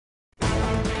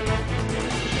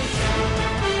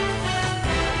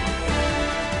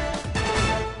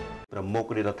មុខ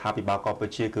រាជរដ្ឋាភិបាលកម្ពុ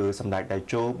ជាគឺសម្ដេចតេ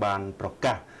ជោបានប្រ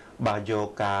កាសបាទយក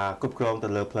ការគ្រប់គ្រងទៅ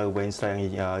លើផ្លូវវែងស្រេង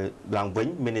ឡើងវិញ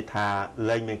មានន័យថា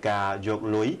លែងមានការយក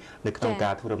លុយនៅក្នុងកា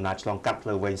រធ្វើដំណើរឆ្លងកាត់ផ្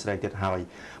លូវវែងស្រេងទៀតហើយ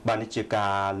បាទនេះជាកា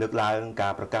រលើកឡើងកា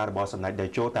រប្រកាសរបស់សម្ដេចតេ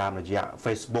ជោតាមរយៈ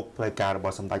Facebook ផ្លូវការរប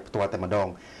ស់សម្ដេចផ្ទាល់តែម្ដង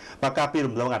បាទការពី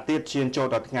រំលងអាទិត្យឈានចូល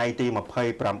ដល់ថ្ងៃទី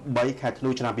28ខែធ្នូ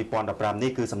ឆ្នាំ2015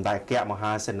នេះគឺសម្ដេចអគ្គម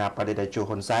ហាសេនាបតីតេជោ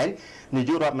ហ៊ុនសែននា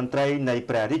យករដ្ឋមន្ត្រីនៃ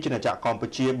ព្រះរាជាណាចក្រកម្ពុ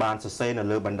ជាបានសរសេរនៅ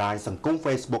លើបណ្ដាញសង្គម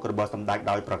Facebook របស់សម្ដេច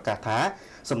ដោយប្រកាសថា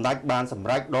សម្ដេចបានសម្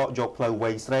រេចដកយកផ្លូវវែ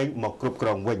ងស្រេងមកគ្រប់គ្រ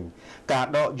ងវិញការ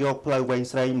ដកយកផ្លូវវែង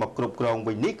ស្រេងមកគ្រប់គ្រង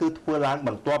វិញនេះគឺធ្វើឡើងប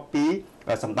ន្ទាប់ពី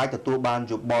សម្ដេចទទួលបាន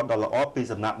យោបល់ដ៏ល្អពី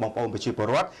សំណាក់បងប្អូនប្រជាពល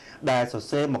រដ្ឋដែលសរ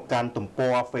សេរមកកាន់ទំព័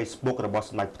រ Facebook របស់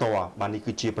សម្ដេចផ្ទាល់បាទនេះ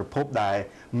គឺជាប្រភពដែល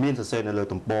មានសរសេរនៅលើ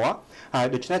ទំព័រហើយ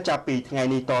ដូច្នេះចាប់ពីថ្ងៃ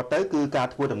នេះតទៅគឺការ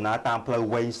ធ្វើដំណើរតាមផ្លូវ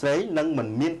វែងស្រេងនឹងមិន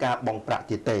មានការបង់ប្រាក់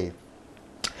ទៀតទេ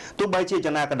ទោះបីជា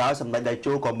យ៉ាងណាក៏ដោយសម្ដេចតេ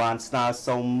ជោក៏បានស្នើ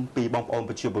សុំពីបងប្អូន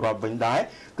ប្រជាពលរដ្ឋវិញដែរ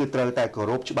គឺត្រូវតែគោ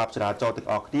រពច្បាប់ចរាចរណ៍ទាំង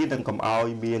អស់គ្នានិងកុំឲ្យ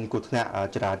មានគ្រោះថ្នាក់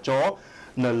ចរាចរណ៍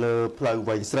នៅលើផ្លូវ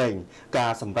វែងស្រេងកា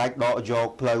រសម្រេចដកយក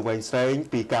ផ្លូវវែងស្រេង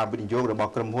ពីការវិនិយោគរប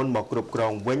ស់ក្រុមហ៊ុនមកគ្រប់គ្រ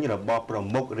ងវិញរបស់ប្រ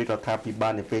មុខរាជរដ្ឋាភិបា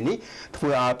លនៅពេលនេះធ្វើ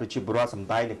ឲ្យប្រជាពលរដ្ឋសម្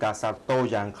ដែងនឹងការសាទរ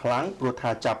យ៉ាងខ្លាំងព្រោះថា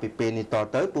ចាប់ពីពេលនេះត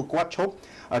ទៅពួកគាត់ឈប់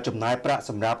ចំណាយប្រាក់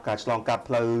សម្រាប់ការឆ្លងកាត់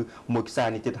ផ្លូវមួយខ្សែ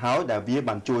នេះទៀតហើយដែលវា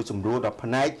បានជួយសម្រួលដល់ផ្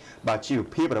នែកជីវ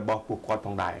ភាពរបស់ពួកគាត់ផ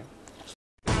ងដែរ